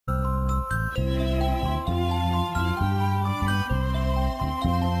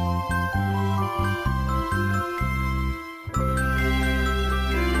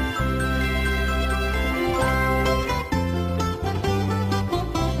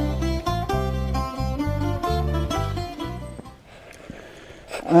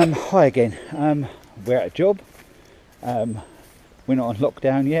Hi again. We're at a job. We're not on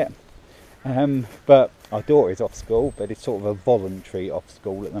lockdown yet, but our daughter is off school, but it's sort of a voluntary off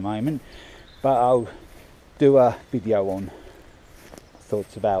school at the moment. But I'll do a video on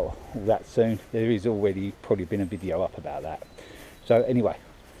thoughts about all that soon. There is already probably been a video up about that. So anyway,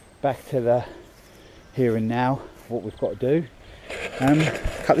 back to the here and now, what we've got to do.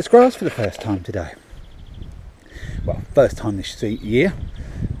 Cut this grass for the first time today. Well, first time this year.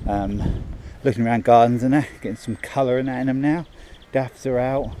 Looking around gardens and that, getting some colour in that in them now. Daffs are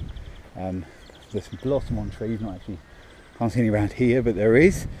out. There's some blossom on trees, not actually, can't see any around here, but there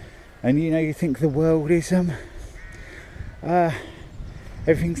is. And you know, you think the world is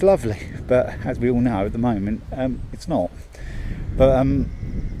everything's lovely, but as we all know at the moment, it's not. But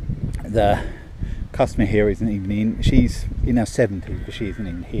the customer here isn't even in. She's in her 70s, but she isn't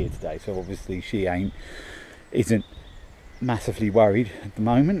even here today, so obviously she isn't massively worried at the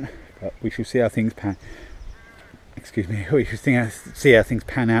moment. But we shall see how things pan. Excuse me. We shall see how things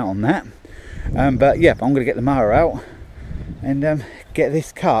pan out on that. But yeah, I'm going to get the mower out and get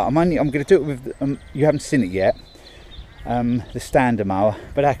this cut. I'm going to do it with. You haven't seen it yet. The Stander mower,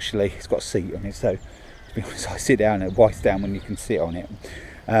 but actually it's got a seat on it. So to be honest, I sit down and Wright Stander when you can sit on it.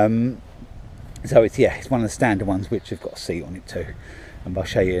 So it's one of the Stander ones which have got a seat on it too. And I'll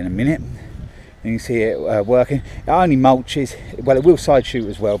show you in a minute. And you can see it working. It only mulches. Well, it will side shoot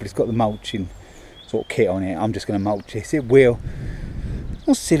as well, but it's got the mulching sort of kit on it. I'm just going to mulch this. It will,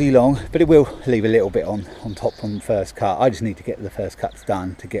 not silly long, but it will leave a little bit on top from the first cut. I just need to get the first cuts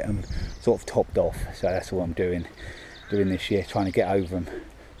done to get them sort of topped off. So that's all I'm doing this year, trying to get over them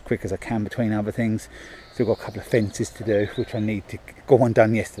as quick as I can between other things. Still got a couple of fences to do, which I need to got one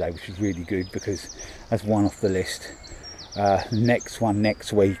done yesterday, which is really good because that's one off the list. Next one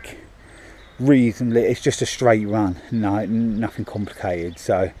next week. Reasonably, it's just a straight run, nothing complicated,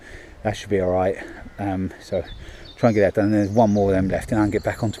 so that should be all right. So try and get that done. And there's one more of them left, and I can get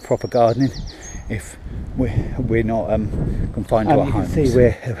back onto proper gardening if we're not confined to our homes. You can see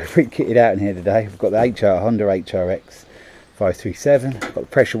we're pretty kitted out in here today. We've got the Honda HRX 537. I've got the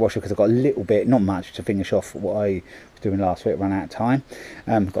pressure washer because I've got a little bit, not much, to finish off what I was doing last week. Run out of time.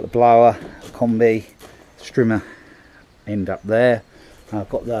 I've got the blower, combi, strimmer end up there. I've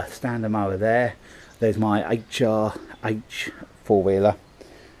got the Stander mower there. There's my HRH four-wheeler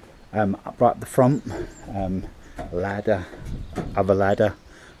up right at the front. Ladder, other ladder,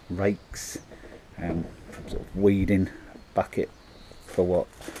 rakes, sort of weeding bucket for what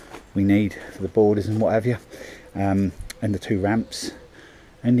we need for the borders and what have you, and the two ramps.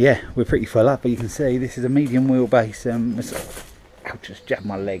 And yeah, we're pretty full up. But you can see this is a medium wheelbase. I'll just jab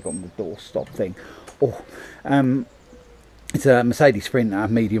my leg on the door stop thing. It's a Mercedes Sprinter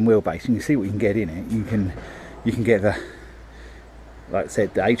medium wheelbase. You can see what you can get in it. You can get the, like I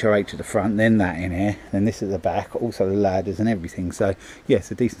said, the HRH at the front, then that in here, then this at the back, also the ladders and everything. So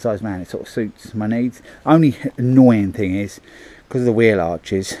yes, a decent sized man. It sort of suits my needs. Only annoying thing is because of the wheel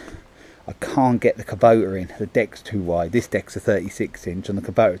arches, I can't get the Kubota in. The deck's too wide. This deck's a 36 inch and the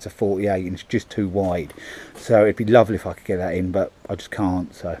Kubota it's a 48 and it's just too wide. So it'd be lovely if I could get that in, but I just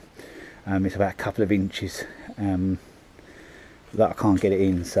can't. So it's about a couple of inches that I can't get it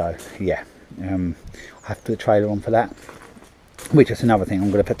in. So yeah, I have to put the trailer on for that, which is another thing. I'm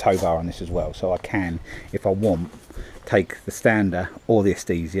going to put tow bar on this as well, so I can, if I want, take the Stander or the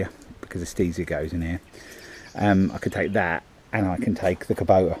Aesthesia, because the Aesthesia goes in here. I could take that and I can take the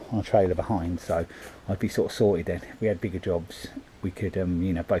Kubota on a trailer behind, so I'd be sort of sorted then. If we had bigger jobs, we could you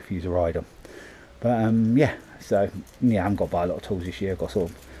know, both use a ride on. But yeah, so yeah, I haven't got to buy a lot of tools this year. I've got sort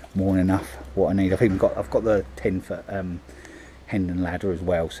of more than enough what I need. I've got the 10-foot Hendon ladder as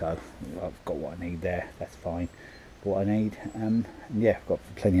well, so I've got what I need there. That's fine, what I need. And yeah, I've got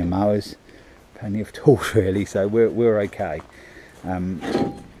plenty of mowers, plenty of tools really, so we're okay.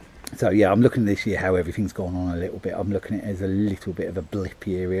 So yeah, I'm looking this year how everything's gone on a little bit. I'm looking at it as a little bit of a blip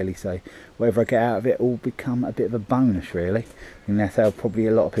year really, so whatever I get out of it will become a bit of a bonus really. And that's how probably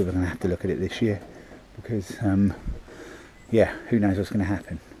a lot of people are going to have to look at it this year, because yeah, who knows what's going to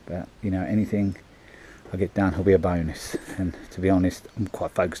happen. But you know, anything I get done will be a bonus. And to be honest, I'm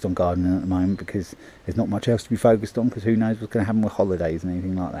quite focused on gardening at the moment because there's not much else to be focused on, because who knows what's going to happen with holidays and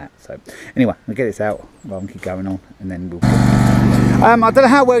anything like that. So anyway, I'll get this out rather than keep going on, and then we'll I don't know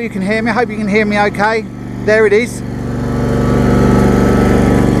how well you can hear me. I hope you can hear me okay. There it is.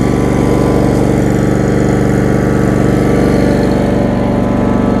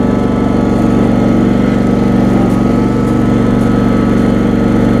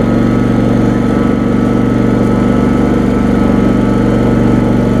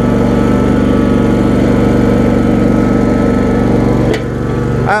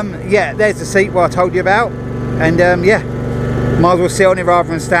 yeah, there's the seat what I told you about, and yeah, might as well sit on it rather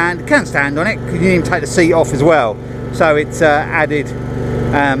than stand. You can stand on it because you can even take the seat off as well, so it's added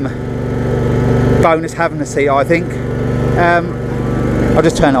bonus having the seat, I think. I'll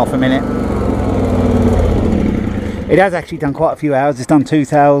just turn it off a minute. It has actually done quite a few hours. It's done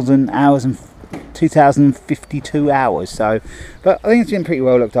 2,000 hours and 2,052 hours, so, but I think it's been pretty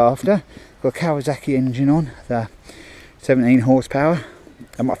well looked after. Got a Kawasaki engine on, the 17 horsepower.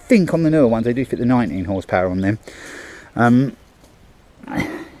 I think on the newer ones they do fit the 19 horsepower on them.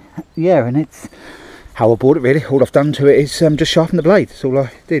 Yeah, and it's how I bought it really. All I've done to it is just sharpen the blade. That's all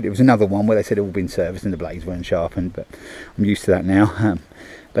I did. It was another one where they said it all been serviced and the blades weren't sharpened, but I'm used to that now.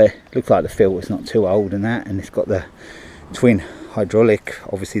 But it looks like the filter's not too old and that, and it's got the twin hydraulic,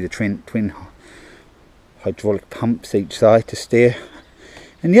 obviously the twin hydraulic pumps each side to steer.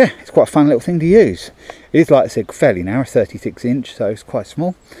 And yeah, it's quite a fun little thing to use. It is, like I said, fairly narrow, 36 inch, so it's quite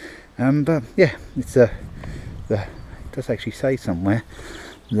small. But yeah, it's it does actually say somewhere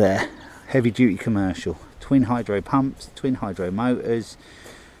there, heavy duty commercial, twin hydro pumps, twin hydro motors,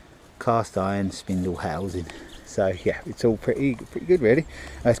 cast iron spindle housing. So yeah, it's all pretty good really.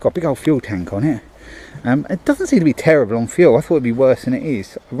 It's got a big old fuel tank on it. It doesn't seem to be terrible on fuel. I thought it'd be worse than it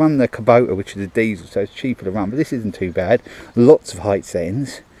is. I run the Kubota, which is a diesel, so it's cheaper to run, but this isn't too bad. Lots of height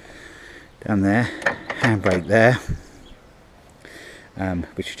settings down there, handbrake there,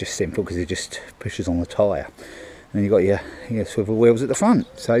 which is just simple because it just pushes on the tyre. And you've got your swivel wheels at the front.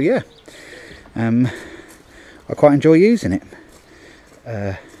 So yeah, I quite enjoy using it.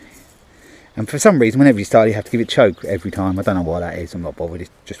 And for some reason, whenever you start, you have to give it choke every time. I don't know why that is. I'm not bothered.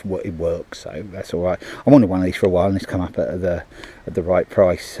 It's just what it works, so that's all right. I wanted one of these for a while, and it's come up at the right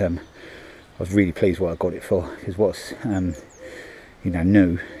price. I was really pleased what I got it for, because what's you know,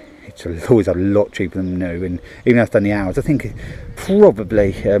 new, it's always a lot cheaper than new. And even though I've done the hours, I think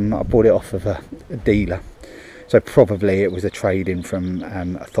probably I bought it off of a dealer, so probably it was a trade-in from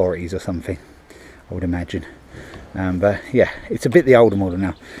authorities or something, I would imagine. But yeah, it's a bit the older model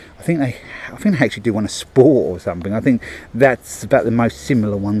now. I think they actually do want a sport or something. I think that's about the most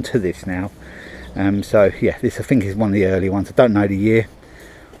similar one to this now. So yeah, this I think is one of the early ones. I don't know the year.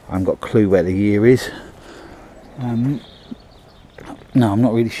 I haven't got a clue where the year is. No, I'm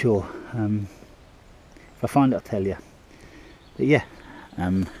not really sure. If I find it, I'll tell you. But yeah, I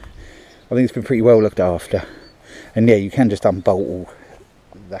think it's been pretty well looked after. And yeah, you can just unbolt all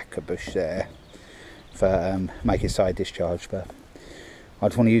that caboose there for make it side discharge, but I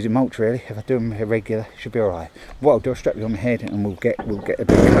just want to use it mulch really. If I do them irregular, it should be alright. What I'll do, I'll strap you on my head and we'll get a bit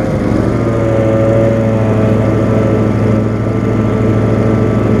cut.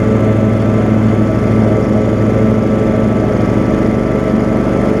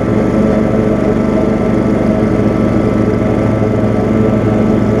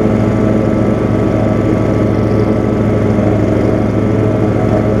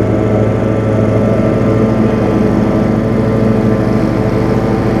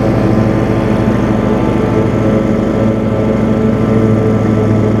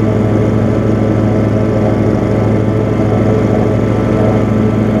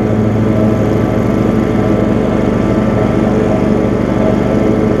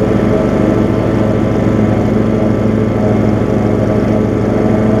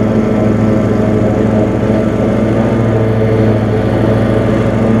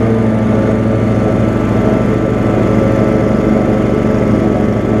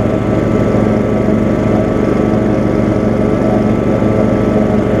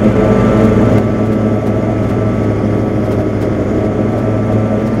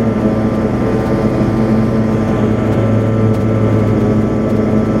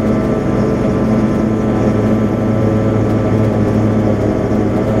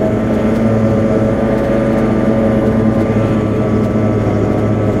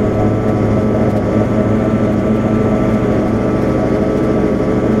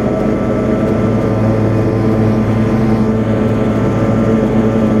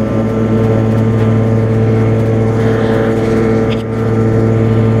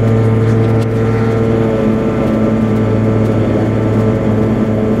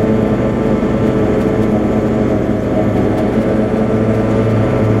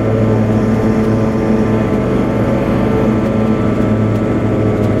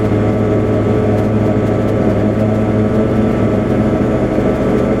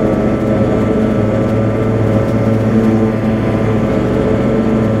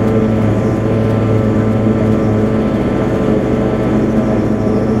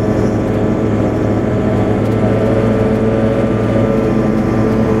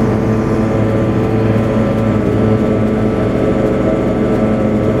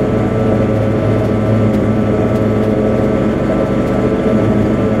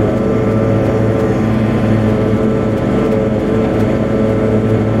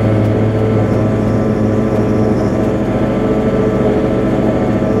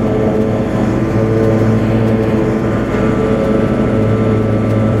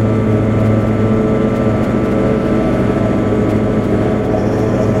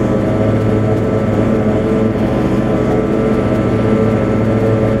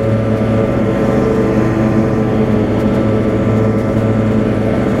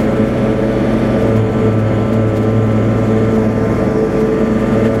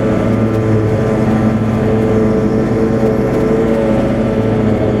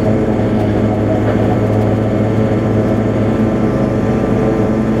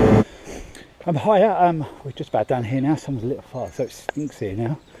 we're just about done here now. Someone's a little far, so it stinks here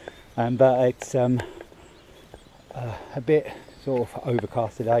now. But it's a bit sort of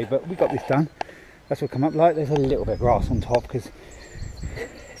overcast today, but we got this done. That's what come up like. There's a little bit of grass on top because it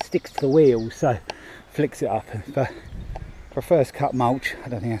sticks to the wheels, so flicks it up. But for a first cut mulch, I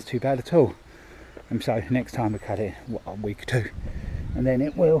don't think that's too bad at all. And so next time we cut it, a week or two, and then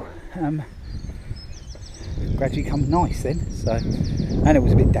it will gradually come nice then. So, and it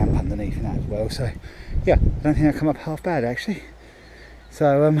was a bit damp underneath and that as well. So yeah, I don't think that'll come up half bad actually.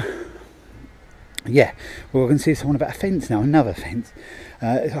 So yeah, we're going to see someone about a fence now, another fence.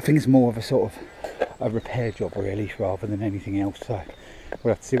 I think it's more of a sort of a repair job really, rather than anything else. So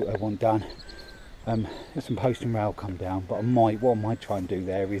we'll have to see what they want done. There's some post and rail come down, but what I might try and do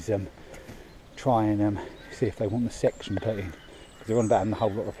there is try and see if they want the section put in, because they're on about having the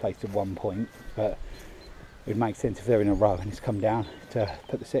whole lot replaced at one point, but it would make sense if they're in a row and it's come down to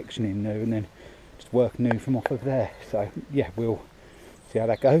put the section in new and then just work new from off of there. So yeah, we'll see how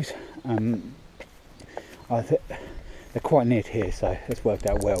that goes. They're quite near to here, so it's worked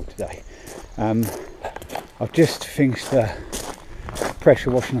out well today. I've just finished the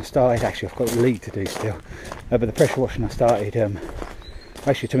pressure washing I started. Actually, I've got the lead to do still, but the pressure washing I started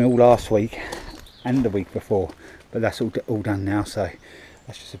actually took me all last week and the week before, but that's all done now. So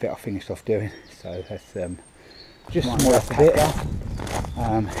that's just a bit I finished off doing. So that's just more up a bit.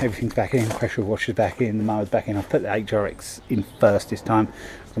 Everything's back in, pressure washer's back in, the mower's back in. I've put the HRX in first this time,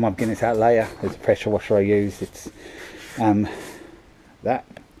 so I might begin this out later. There's a pressure washer I use. It's that.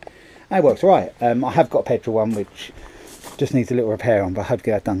 And it works right. I have got a petrol one which just needs a little repair on, but I hope to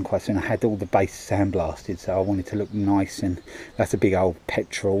get that done quite soon. I had all the base sandblasted, so I wanted to look nice, and that's a big old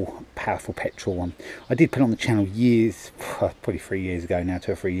petrol, powerful petrol one. I did put on the channel years, probably 3 years ago now,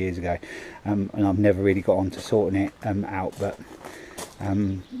 2 or 3 years ago, and I've never really got on to sorting it out, but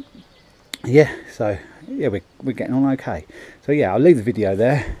yeah, so yeah, we're getting on okay. So yeah, I'll leave the video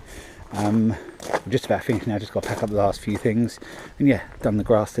there. I'm just about finished now, just got to pack up the last few things, and yeah, done the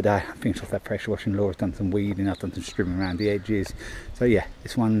grass today. I finished off that pressure washing. Laura's done some weeding, I've done some trimming around the edges. So yeah,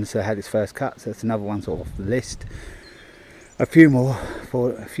 this one's had its first cut, so that's another one sort of off the list. A few more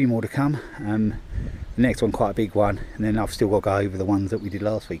to come. The next one quite a big one, and then I've still got to go over the ones that we did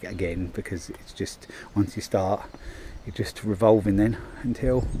last week again, because it's just, once you start, you're just revolving then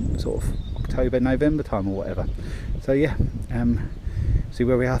until sort of October, November time or whatever. So yeah, see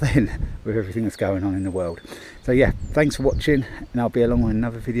where we are then with everything that's going on in the world. So yeah, thanks for watching, and I'll be along on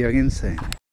another video again soon.